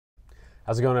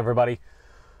How's it going, everybody?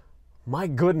 My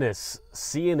goodness,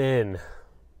 CNN.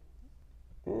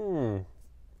 They're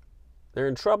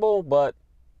in trouble, but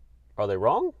are they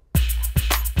wrong?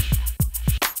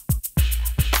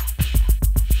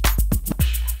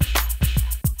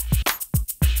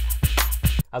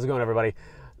 How's it going, everybody?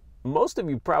 Most of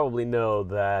you probably know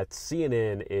that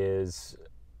CNN is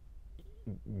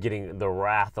getting the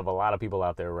wrath of a lot of people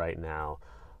out there right now.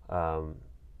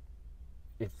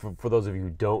 For those of you who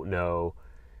don't know,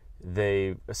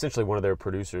 they essentially, one of their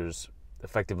producers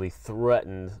effectively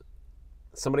threatened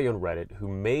somebody on Reddit who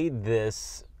made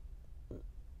this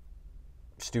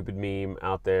stupid meme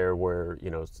out there where, you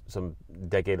know, some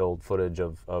decade-old footage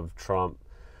of Trump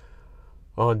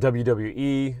on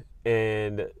WWE,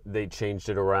 and they changed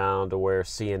it around to where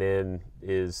CNN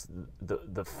is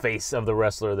the face of the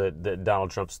wrestler that Donald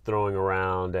Trump's throwing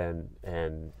around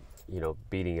and you know,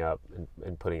 beating up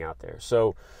and putting out there.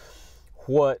 So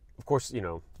what, of course, you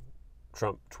know,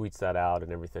 Trump tweets that out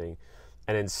and everything,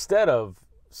 and instead of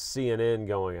CNN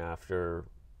going after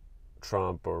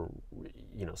Trump or,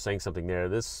 you know, saying something there,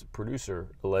 this producer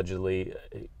allegedly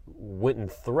went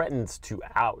and threatened to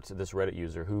out this Reddit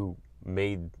user who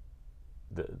made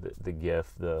the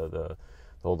GIF, the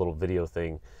whole little video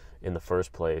thing in the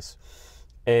first place.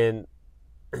 And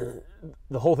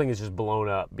the whole thing is just blown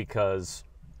up because,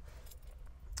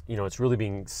 you know, it's really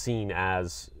being seen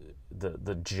as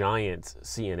the giant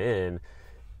CNN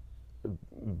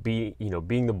being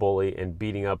the bully and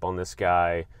beating up on this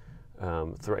guy,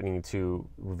 threatening to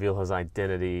reveal his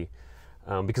identity,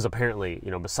 because apparently,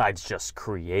 you know, besides just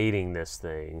creating this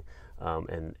thing,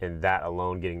 and that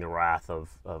alone getting the wrath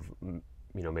of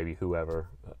you know, maybe whoever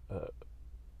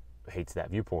hates that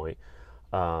viewpoint,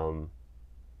 but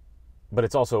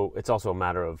it's also a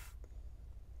matter of,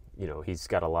 you know, he's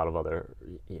got a lot of other,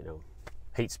 you know,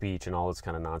 hate speech and all this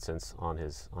kind of nonsense on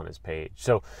his page.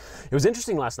 So it was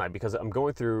interesting last night because I'm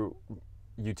going through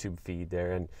YouTube feed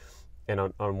there, and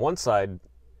on one side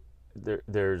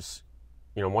there's,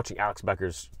 you know, I'm watching Alex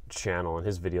Becker's channel and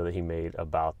his video that he made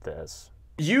about this.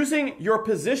 Using your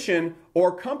position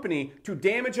or company to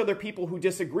damage other people who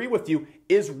disagree with you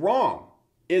is wrong.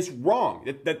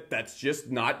 That's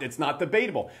just not, it's not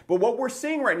debatable. But what we're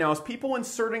seeing right now is people in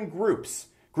certain groups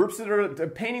that are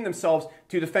painting themselves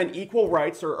to defend equal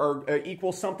rights or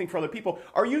equal something for other people,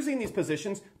 are using these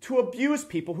positions to abuse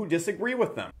people who disagree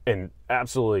with them. And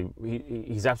absolutely,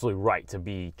 he's absolutely right to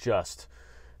be just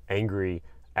angry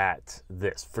at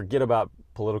this. Forget about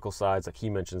political sides, like he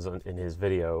mentions in his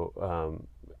video.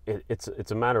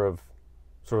 It's a matter of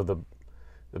sort of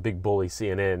the big bully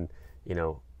CNN, you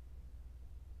know,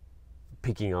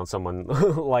 picking on someone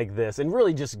like this and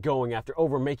really just going after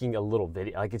making a little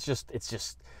video. Like it's just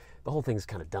the whole thing's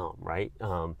kind of dumb, right?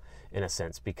 In a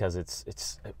sense, because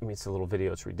it's I mean, it's a little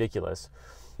video, it's ridiculous.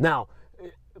 Now,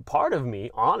 part of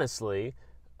me, honestly,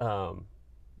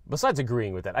 besides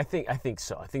agreeing with that, I think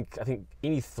so. I think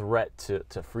any threat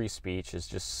to free speech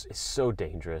is so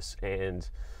dangerous, and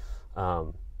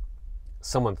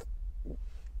someone,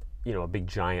 you know, a big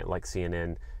giant like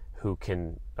CNN who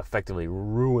can effectively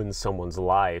ruin someone's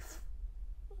life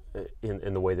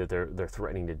in the way that they're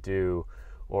threatening to do,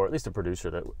 or at least a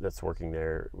producer that's working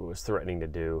there was threatening to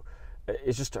do,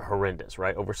 it's just horrendous,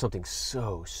 right? Over something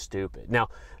so stupid. Now,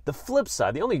 the flip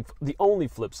side, the only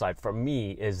flip side for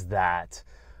me is that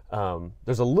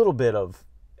there's a little bit of,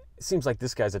 it seems like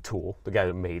this guy's a tool, the guy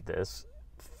that made this,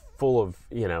 full of,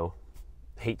 you know,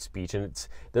 hate speech, and it's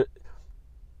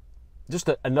just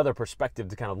another perspective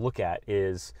to kind of look at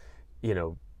is, you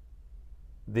know,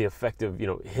 the effect of, you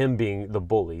know, him being the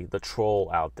bully, the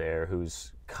troll out there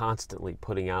who's constantly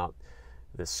putting out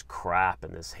this crap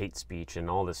and this hate speech and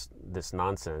all this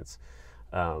nonsense,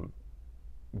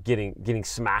 getting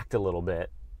smacked a little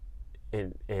bit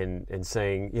and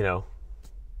saying, you know,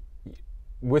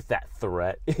 with that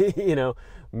threat, you know,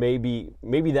 maybe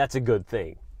that's a good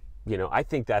thing. You know, I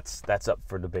think that's up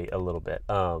for debate a little bit.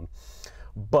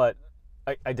 But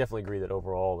I definitely agree that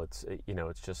overall it's, you know,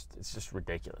 it's just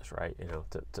ridiculous, right? You know,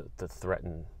 to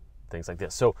threaten things like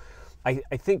this. So I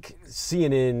think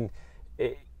CNN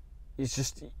is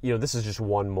just, you know, this is just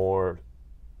one more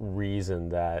reason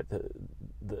that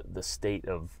the state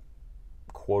of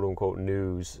quote unquote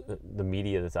news, the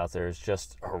media that's out there is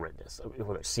just horrendous.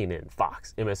 Whether it's CNN,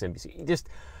 Fox, MSNBC, just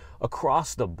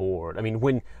across the board. I mean,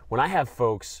 when I have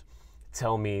folks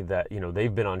tell me that, you know,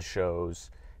 they've been on shows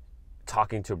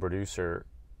talking to a producer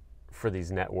for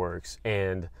these networks,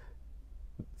 and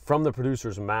from the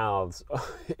producers' mouths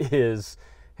is,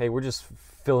 hey, we're just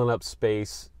filling up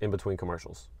space in between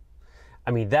commercials.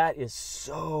 I mean, that is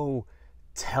so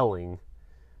telling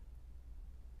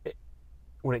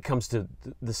when it comes to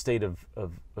the state of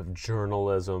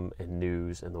journalism and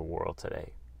news in the world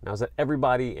today. Now, is that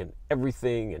everybody and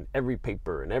everything and every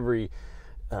paper and every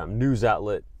news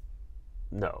outlet?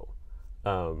 No.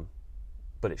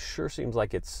 But it sure seems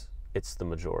like it's the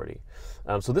majority.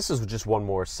 So this is just one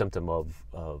more symptom of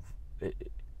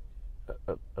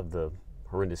the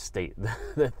horrendous state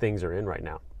that things are in right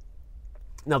now.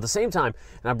 Now, at the same time,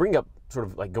 and I bring up sort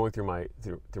of like going through my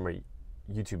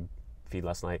YouTube feed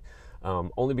last night,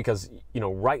 only because,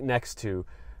 right next to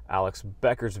Alex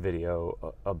Becker's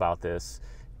video about this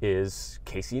is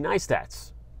Casey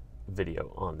Neistat's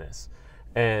video on this.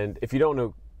 And if you don't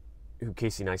know who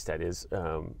Casey Neistat is,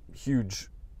 huge,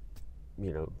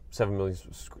 7 million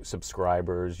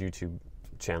subscribers, YouTube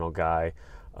channel guy,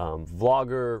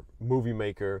 vlogger, movie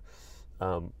maker,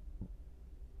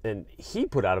 and he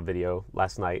put out a video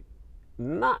last night,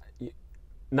 not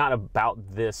about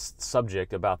this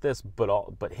subject,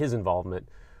 but his involvement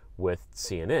with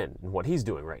CNN and what he's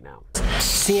doing right now.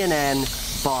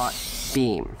 CNN bought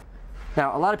Beam.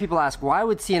 Now, a lot of people ask, why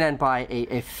would CNN buy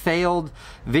a failed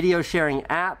video sharing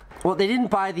app? Well, they didn't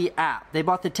buy the app. They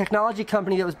bought the technology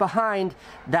company that was behind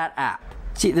that app.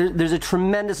 See, there's a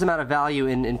tremendous amount of value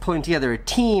in pulling together a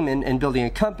team and building a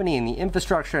company and the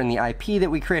infrastructure and the IP that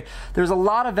we create. There's a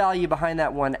lot of value behind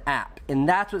that one app, and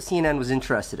that's what CNN was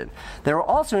interested in. They were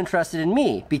also interested in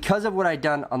me because of what I'd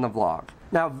done on the vlog.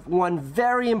 Now, one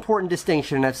very important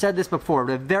distinction, and I've said this before,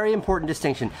 but a very important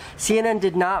distinction. CNN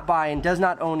did not buy and does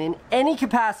not own in any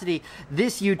capacity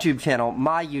this YouTube channel,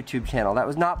 my YouTube channel. That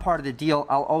was not part of the deal.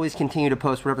 I'll always continue to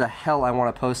post whatever the hell I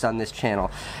want to post on this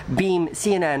channel. Beam,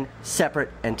 CNN,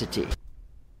 separate entity.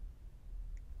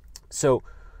 So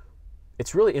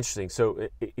it's really interesting. So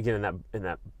again, in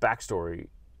that backstory,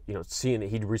 CNN,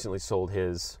 he'd recently sold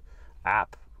his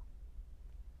app,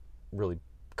 really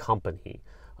company.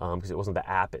 Because it wasn't the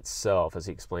app itself, as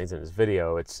he explains in his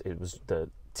video. It was the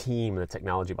team and the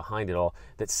technology behind it all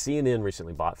that CNN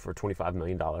recently bought for $25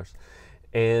 million.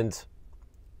 And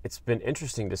it's been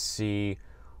interesting to see,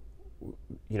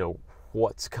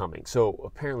 what's coming. So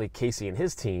apparently Casey and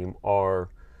his team are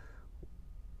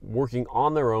working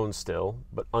on their own still,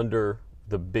 but under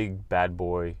the big bad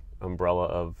boy umbrella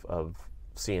of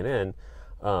CNN.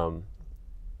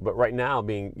 But right now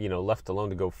being, left alone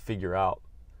to go figure out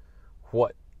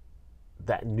what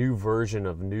that new version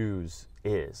of news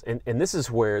is. And this is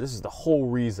the whole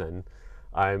reason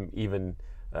I'm even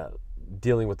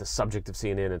dealing with the subject of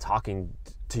CNN and talking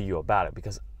to you about it,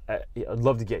 because I'd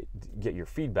love to get your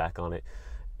feedback on it.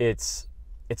 It's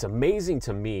amazing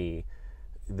to me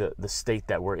the state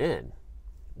that we're in,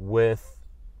 with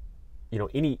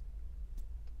any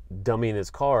dummy in his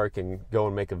car can go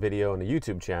and make a video on a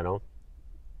YouTube channel,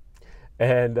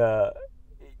 and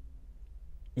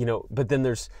but then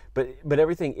but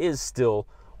everything is still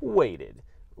weighted,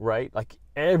 right? Like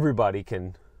everybody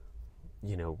can,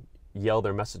 yell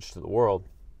their message to the world,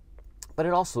 but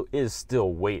it also is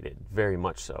still weighted, very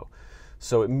much so.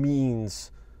 So it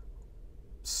means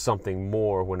something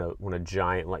more when a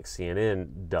giant like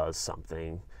CNN does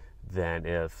something than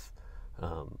if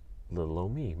little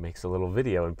old me makes a little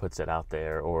video and puts it out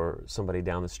there, or somebody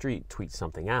down the street tweets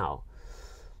something out.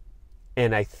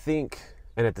 And I think,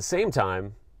 and at the same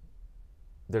time,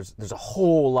 there's a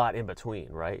whole lot in between,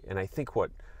 right? And I think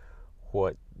what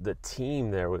the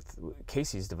team there with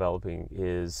Casey's developing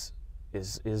is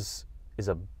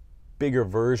a bigger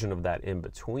version of that in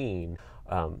between.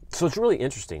 So it's really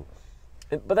interesting.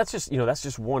 But that's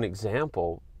just one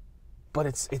example. But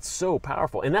it's so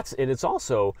powerful, and it's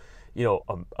also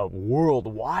a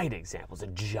worldwide example. It's a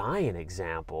giant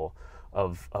example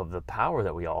of the power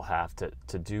that we all have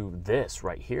to do this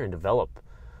right here and develop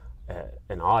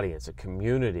an audience, a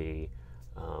community,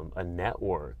 a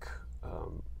network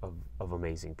of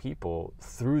amazing people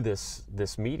through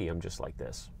this medium, just like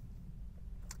this.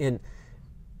 And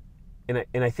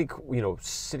I think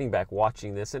sitting back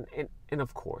watching this, and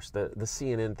of course the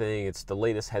CNN thing, it's the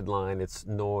latest headline, it's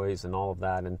noise and all of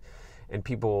that, and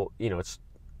people, it's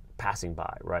passing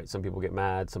by, right? Some people get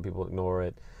mad, some people ignore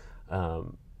it,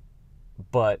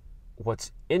 but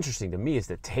what's interesting to me is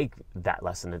to take that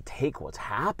lesson and take what's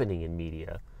happening in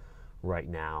media right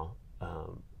now,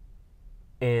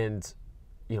 and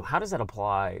how does that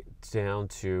apply down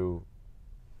to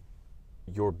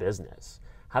your business?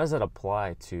 How does that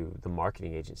apply to the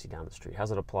marketing agency down the street? How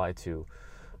does it apply to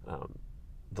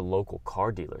the local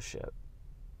car dealership?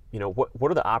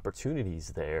 What are the opportunities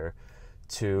there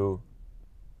to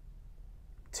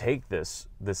take this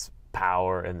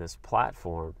power and this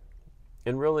platform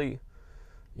and really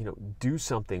do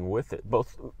something with it,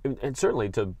 both, and certainly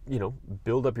to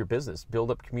build up your business,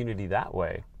 build up community that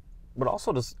way, but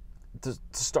also to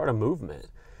start a movement.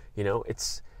 You know,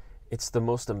 it's the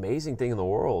most amazing thing in the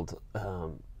world,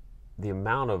 the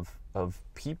amount of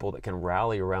people that can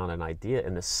rally around an idea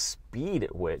and the speed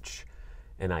at which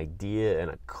an idea and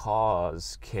a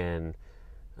cause can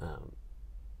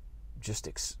just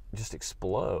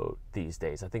explode these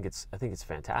days. I think it's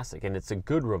fantastic, and it's a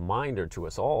good reminder to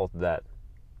us all that,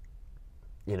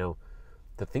 you know,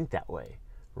 to think that way,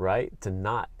 right? To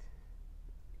not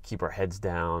keep our heads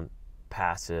down,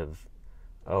 passive.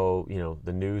 Oh, you know,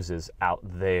 the news is out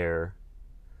there.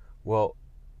 Well,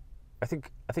 I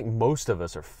think most of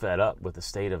us are fed up with the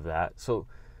state of that. So,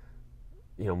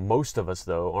 you know, most of us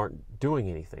though aren't doing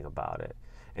anything about it.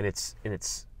 And it's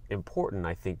important,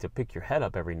 I think, to pick your head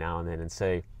up every now and then and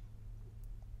say,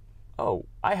 "Oh,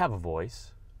 I have a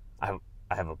voice. I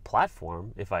have a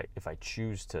platform if I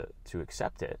choose to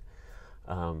accept it.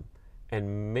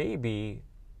 And maybe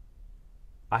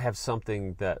I have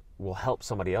something that will help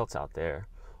somebody else out there,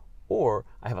 or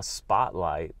I have a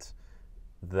spotlight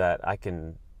that I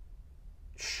can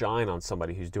shine on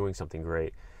somebody who's doing something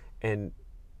great, and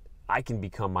I can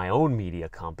become my own media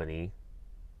company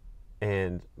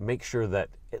and make sure that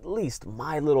at least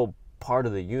my little part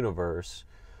of the universe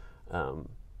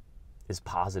is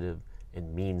positive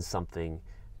and means something,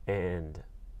 and,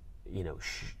 you know,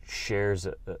 shares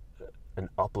an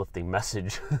uplifting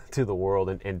message to the world,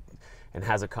 and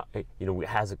has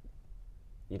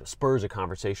spurs a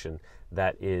conversation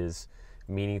that is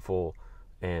meaningful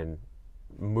and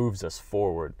moves us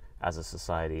forward as a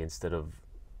society, instead of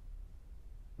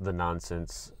the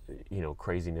nonsense, you know,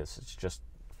 craziness. It's just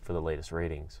for the latest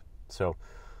ratings. So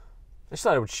I just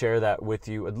thought I would share that with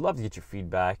you. I'd love to get your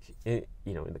feedback, in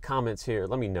the comments here.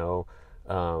 Let me know,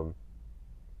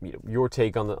 your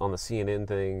take on the CNN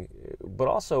thing, but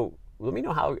also let me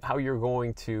know how you're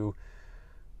going to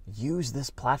use this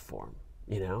platform.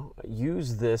 You know,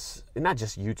 use this, not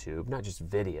just YouTube, not just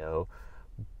video,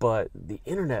 but the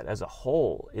internet as a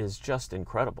whole is just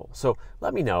incredible. So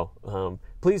let me know.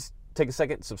 Please take a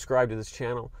second, subscribe to this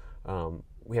channel.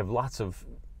 We have lots of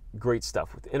great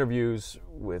stuff with interviews,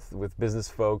 with business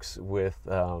folks, with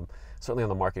certainly on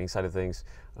the marketing side of things.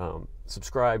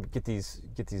 Subscribe, get these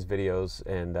videos,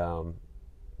 and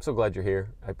so glad you're here.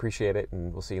 I appreciate it,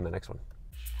 and we'll see you in the next one.